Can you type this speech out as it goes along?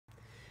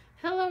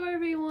Hello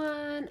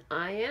everyone,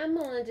 I am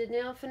Melinda,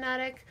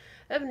 NailFanatic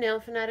of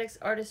NailFanatic's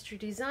Artistry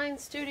Design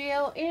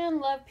Studio and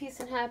Love,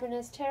 Peace, and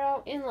Happiness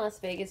Tarot in Las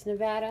Vegas,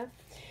 Nevada.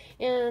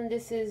 And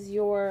this is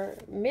your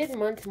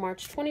mid-month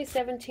March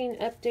 2017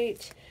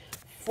 update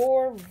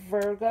for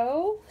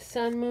Virgo,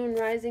 Sun, Moon,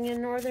 Rising,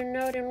 and Northern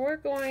Node. And we're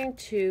going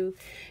to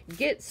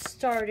get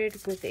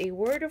started with a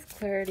word of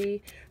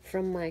clarity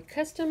from my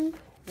custom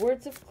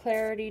Words of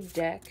Clarity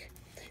deck.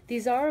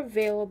 These are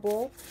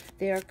available.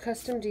 They are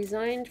custom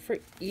designed for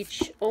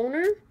each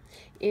owner,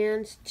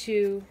 and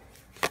to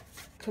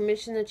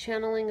commission the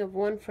channeling of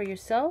one for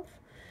yourself,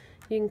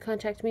 you can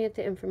contact me at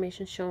the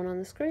information shown on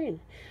the screen.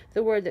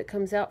 The word that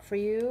comes out for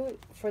you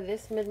for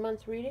this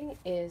mid-month reading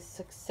is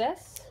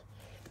success,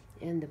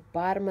 and the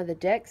bottom of the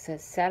deck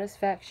says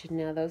satisfaction.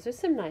 Now those are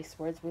some nice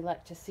words. We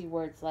like to see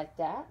words like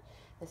that.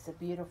 It's a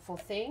beautiful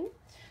thing.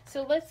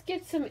 So let's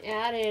get some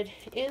added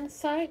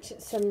insight,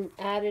 some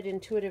added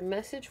intuitive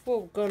message.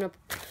 We're going to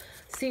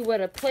see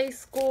what a Play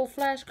School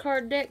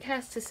flashcard deck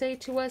has to say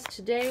to us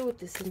today with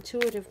this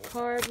intuitive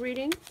card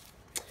reading.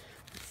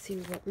 Let's see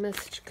what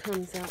message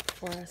comes out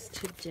for us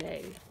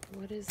today.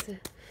 What is the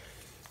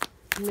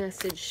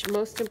message?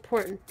 Most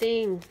important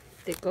thing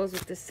that goes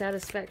with the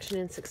satisfaction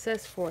and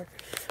success for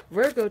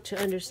Virgo to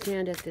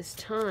understand at this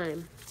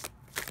time.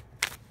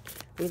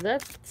 We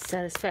love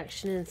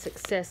satisfaction and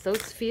success.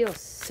 Those feel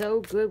so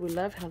good. We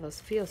love how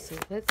those feel. So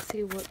let's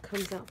see what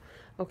comes out.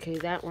 Okay,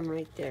 that one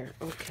right there.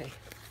 Okay.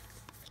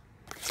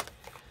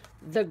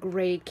 The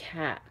gray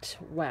cat.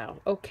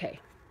 Wow. Okay.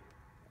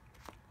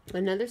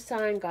 Another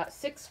sign got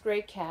 6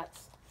 gray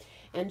cats.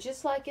 And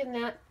just like in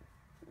that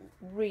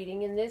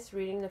reading, in this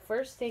reading, the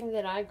first thing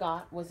that I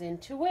got was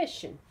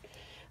intuition.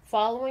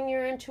 Following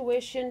your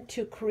intuition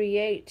to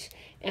create,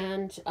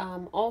 and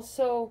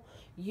also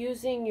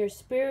using your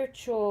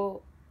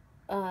spiritual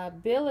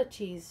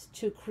abilities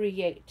to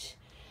create.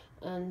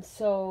 And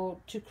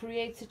so to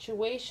create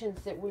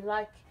situations that we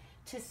like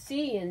to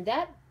see, and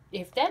that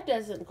if that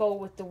doesn't go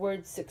with the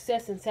words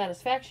success and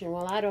satisfaction,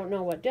 well, I don't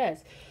know what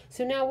does.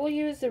 So now we'll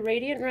use the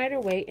Radiant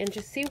Rider-Waite and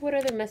just see what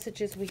other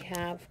messages we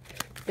have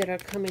that are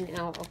coming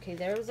out. Okay,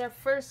 there was our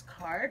first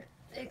card.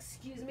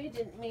 Excuse me,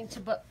 didn't mean to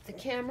butt the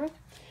camera.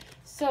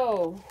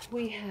 So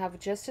we have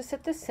Justice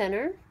at the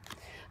center.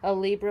 A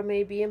Libra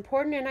may be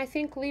important, and I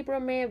think Libra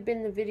may have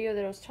been the video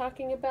that I was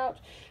talking about,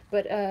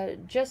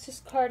 but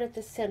Justice card at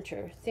the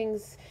center.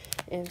 Things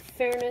in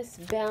fairness,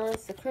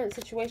 balance. The current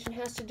situation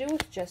has to do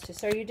with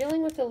justice. Are you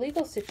dealing with a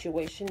legal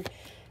situation?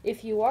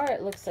 If you are,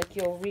 it looks like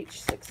you'll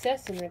reach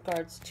success in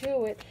regards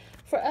to it.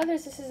 For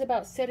others, this is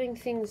about setting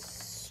things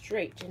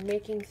straight and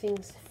making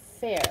things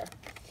fair.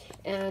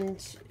 And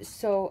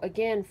so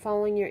again,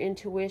 following your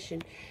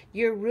intuition,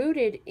 you're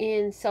rooted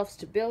in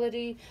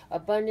self-stability,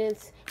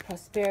 abundance,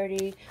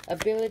 prosperity,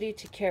 ability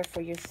to care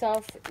for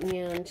yourself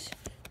and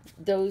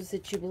those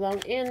that you belong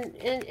in,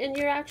 and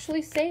you're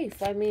actually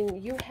safe. I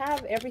mean, you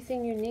have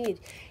everything you need.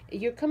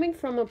 You're coming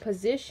from a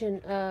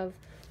position of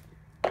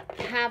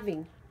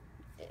having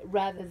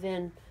rather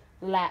than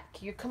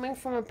lack. You're coming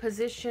from a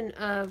position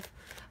of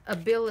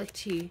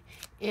ability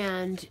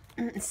and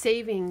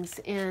savings.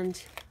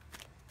 And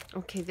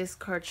okay, this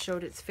card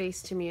showed its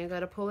face to me. I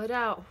gotta pull it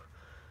out.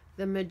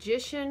 The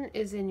Magician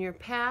is in your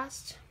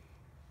past.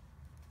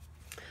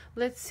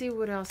 Let's see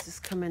what else is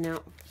coming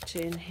out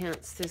to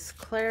enhance this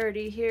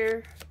clarity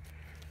here.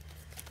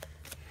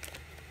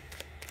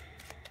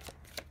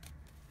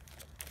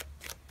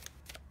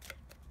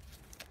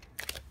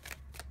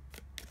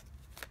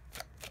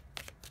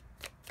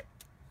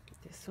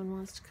 This one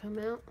wants to come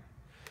out.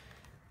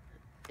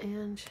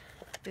 And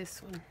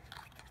this one.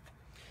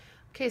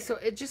 Okay, so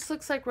it just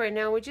looks like right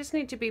now we just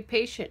need to be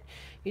patient.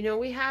 You know,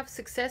 we have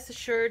success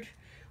assured.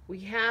 We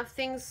have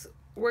things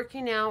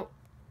working out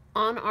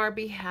on our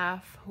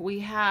behalf. We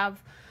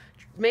have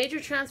major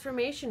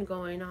transformation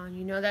going on.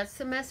 You know, that's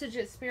the message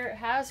that Spirit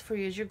has for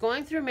you, is you're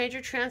going through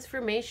major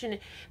transformation,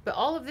 but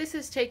all of this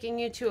is taking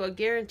you to a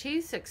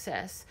guaranteed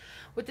success.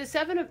 With the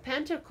 7 of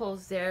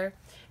Pentacles there,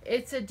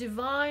 it's a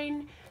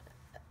divine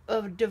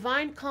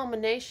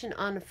culmination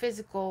on a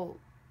physical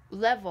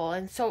level.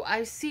 And so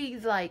I see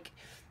like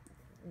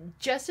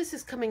justice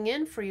is coming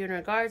in for you in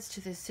regards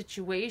to this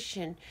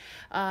situation.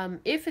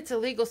 If it's a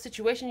legal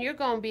situation, you're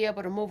going to be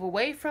able to move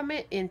away from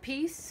it in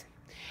peace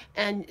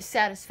and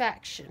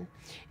satisfaction.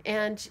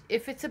 And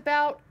if it's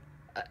about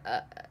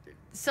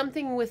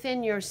something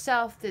within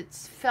yourself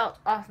that's felt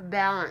off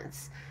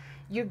balance,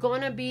 you're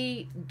going to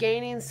be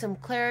gaining some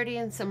clarity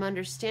and some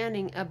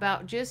understanding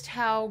about just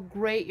how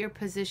great your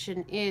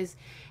position is.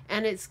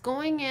 And it's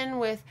going in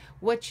with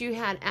what you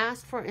had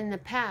asked for in the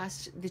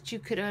past, that you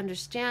could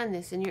understand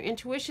this. And your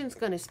intuition's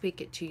going to speak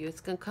it to you.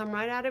 It's going to come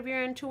right out of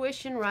your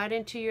intuition, right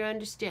into your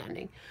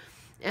understanding.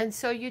 And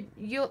so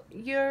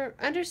your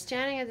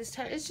understanding at this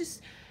time,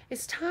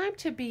 it's time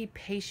to be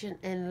patient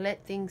and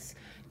let things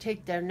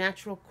take their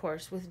natural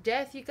course. With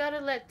death, you got to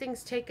let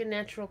things take a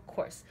natural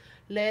course.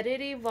 Let it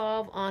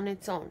evolve on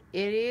its own.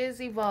 It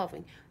is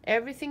evolving.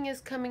 Everything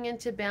is coming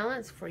into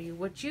balance for you.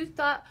 What you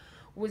thought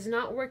was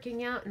not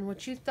working out and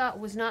what you thought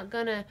was not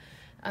going to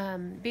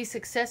be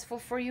successful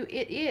for you,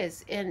 it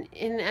is. And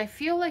I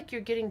feel like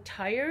you're getting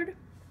tired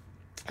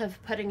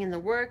of putting in the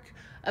work,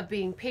 of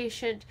being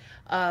patient,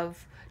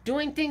 of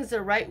doing things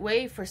the right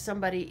way for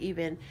somebody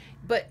even.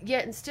 But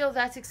yet and still,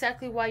 that's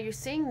exactly why you're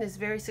seeing this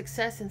very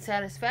success and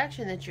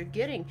satisfaction that you're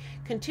getting.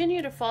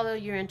 Continue to follow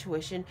your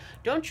intuition.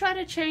 Don't try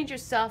to change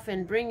yourself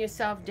and bring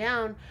yourself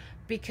down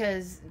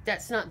because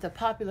that's not the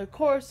popular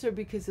course, or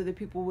because other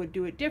people would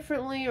do it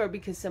differently, or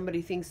because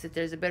somebody thinks that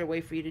there's a better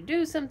way for you to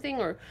do something,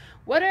 or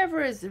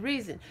whatever is the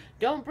reason.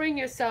 Don't bring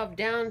yourself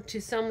down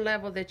to some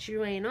level that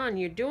you ain't on.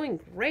 You're doing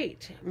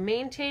great.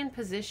 Maintain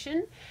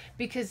position,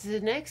 because the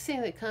next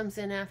thing that comes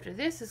in after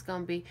this is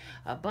going to be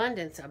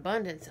abundance,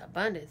 abundance,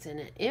 abundance, and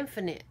an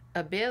infinite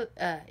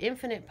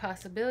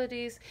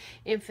possibilities,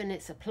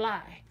 infinite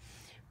supply.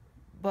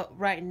 But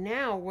right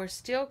now, we're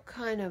still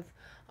kind of,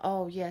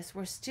 oh yes,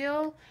 we're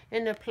still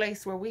in a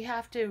place where we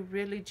have to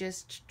really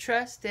just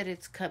trust that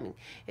it's coming.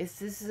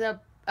 This is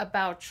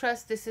about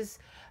trust. This is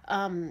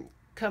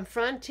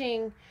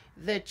confronting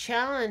the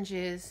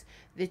challenges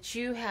that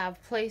you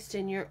have placed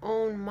in your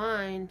own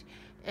mind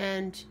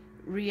and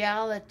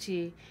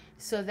reality,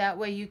 so that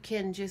way you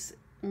can just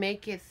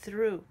make it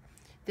through.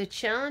 The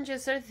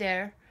challenges are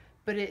there,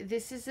 but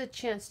this is a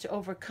chance to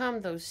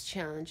overcome those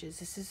challenges.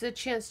 This is a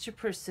chance to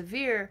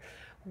persevere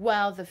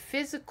while the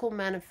physical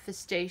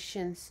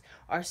manifestations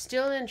are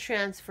still in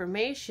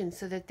transformation,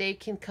 so that they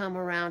can come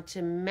around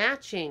to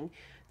matching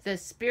the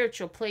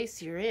spiritual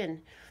place you're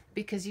in.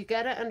 Because you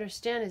got to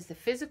understand, is the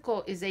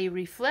physical is a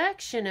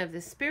reflection of the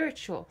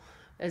spiritual.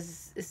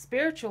 As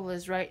spiritual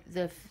is right,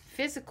 the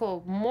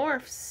physical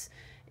morphs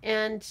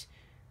and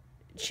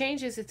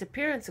changes its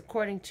appearance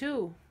according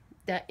to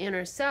that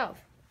inner self.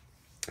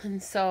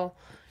 And so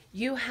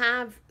you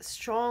have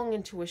strong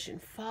intuition.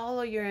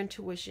 Follow your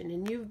intuition.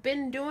 And you've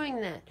been doing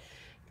that.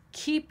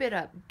 Keep it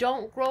up.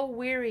 Don't grow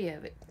weary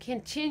of it.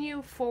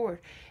 Continue forward.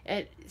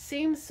 It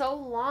seems so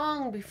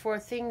long before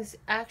things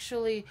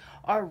actually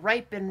are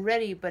ripe and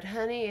ready. But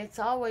honey, it's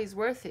always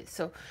worth it.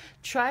 So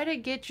try to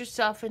get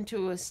yourself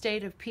into a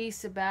state of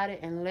peace about it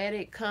and let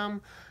it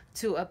come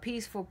to a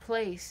peaceful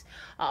place.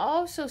 I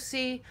also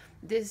see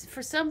this,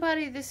 for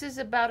somebody, this is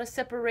about a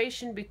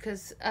separation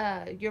because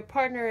your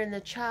partner and the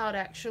child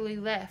actually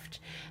left.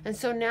 And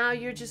so now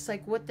you're just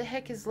like, what the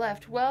heck is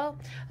left? Well,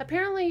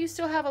 apparently you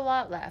still have a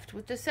lot left.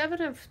 With the Seven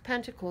of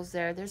Pentacles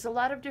there's a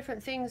lot of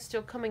different things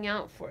still coming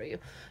out for you.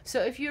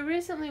 So if you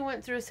recently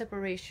went through a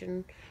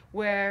separation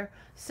where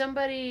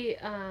somebody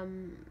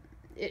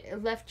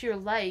it left your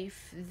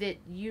life that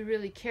you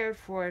really cared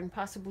for, and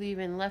possibly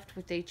even left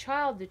with a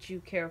child that you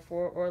care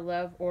for or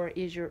love or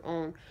is your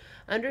own,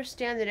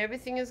 understand that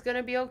everything is going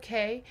to be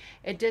okay.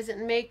 It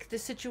doesn't make the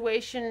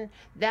situation,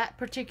 that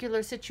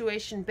particular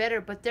situation,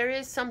 better, but there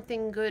is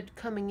something good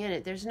coming in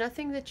it. There's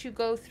nothing that you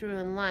go through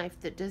in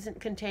life that doesn't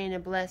contain a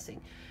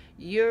blessing.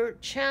 You're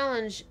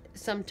challenged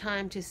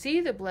sometime to see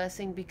the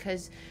blessing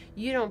because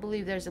you don't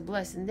believe there's a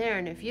blessing there.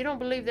 And if you don't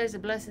believe there's a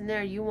blessing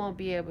there, you won't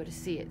be able to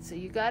see it. So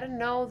you got to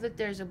know that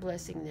there's a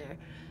blessing there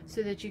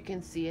so that you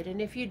can see it.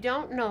 And if you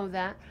don't know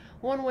that,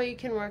 one way you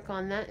can work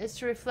on that is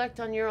to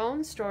reflect on your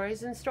own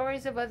stories and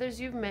stories of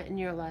others you've met in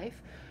your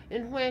life,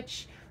 in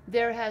which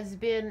there has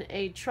been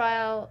a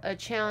trial, a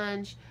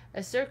challenge,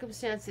 a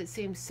circumstance that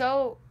seems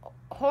so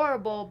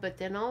horrible, but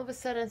then all of a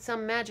sudden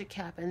some magic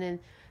happened and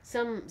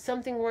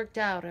something worked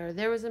out, or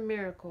there was a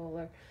miracle,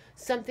 or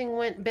something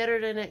went better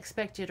than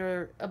expected,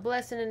 or a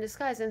blessing in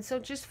disguise. And so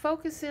just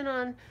focus in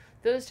on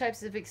those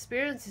types of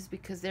experiences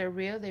because they're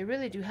real. They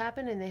really do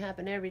happen, and they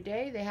happen every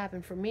day. They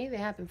happen for me. They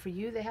happen for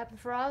you. They happen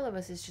for all of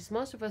us. It's just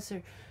most of us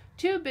are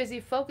too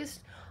busy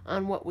focused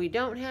on what we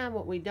don't have,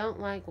 what we don't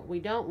like, what we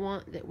don't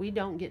want, that we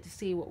don't get to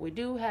see what we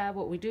do have,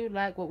 what we do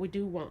like, what we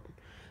do want.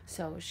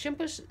 So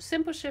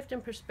simple shift in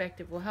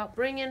perspective will help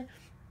bring in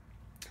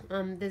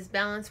this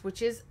balance,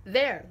 which is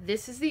there.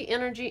 This is the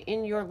energy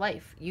in your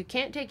life. You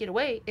can't take it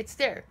away. It's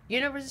there.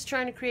 Universe is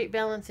trying to create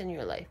balance in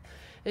your life.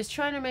 It's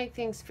trying to make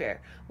things fair.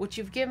 What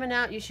you've given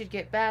out, you should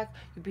get back.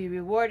 You'll be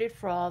rewarded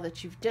for all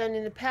that you've done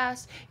in the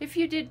past. If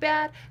you did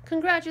bad,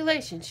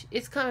 congratulations.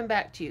 It's coming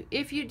back to you.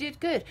 If you did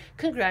good,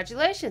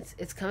 congratulations.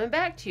 It's coming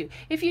back to you.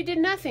 If you did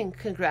nothing,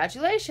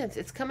 congratulations.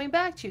 It's coming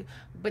back to you.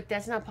 But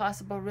that's not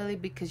possible really,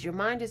 because your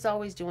mind is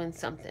always doing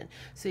something.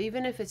 So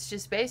even if it's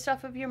just based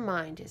off of your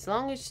mind, as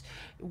long as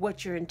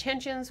what your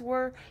intentions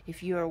were,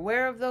 if you're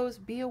aware of those,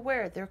 be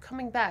aware they're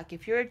coming back.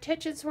 If your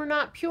intentions were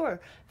not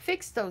pure,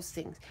 fix those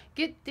things.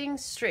 Get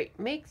things straight.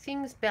 Make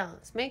things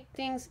balanced. Make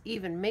things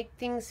even. Make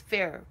things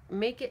fair.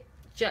 Make it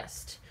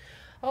just.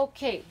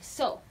 Okay,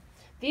 so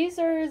these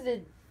are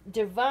the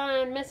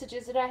divine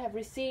messages that I have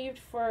received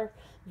for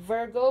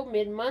Virgo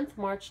mid-month,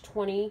 March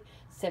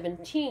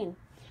 2017.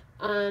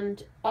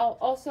 And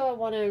also I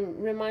want to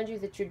remind you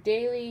that your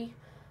daily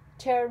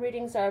tarot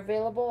readings are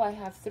available. I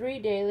have 3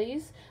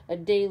 dailies: a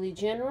daily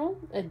general,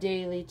 a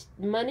daily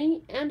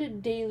money, and a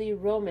daily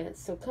romance.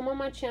 So come on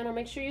my channel,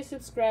 make sure you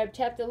subscribe,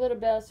 tap the little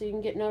bell so you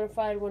can get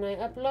notified when I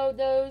upload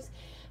those,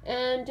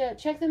 and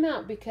check them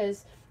out.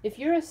 Because if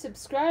you're a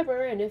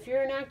subscriber and if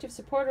you're an active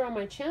supporter on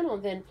my channel,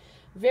 then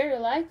very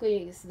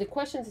likely the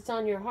questions that's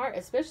on your heart,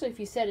 especially if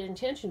you set an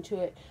intention to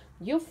it,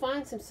 you'll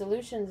find some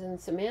solutions and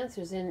some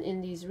answers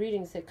in these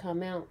readings that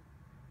come out.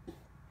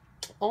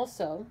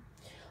 Also,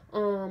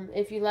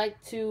 if you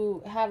like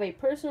to have a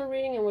personal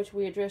reading in which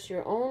we address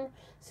your own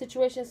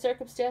situation,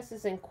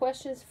 circumstances, and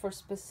questions for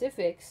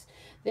specifics,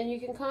 then you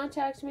can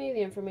contact me.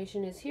 The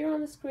information is here on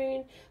the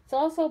screen. It's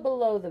also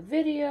below the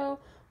video,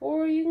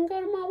 or you can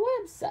go to my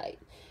website.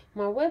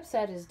 My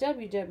website is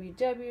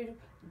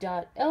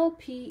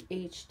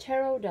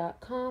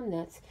www.lphtarot.com.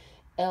 That's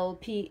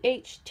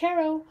LPH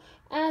Tarot,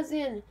 as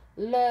in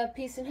love,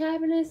 peace, and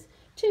happiness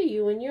to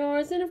you and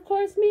yours, and of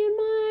course me and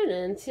mine.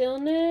 Until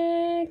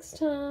next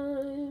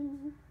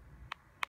time.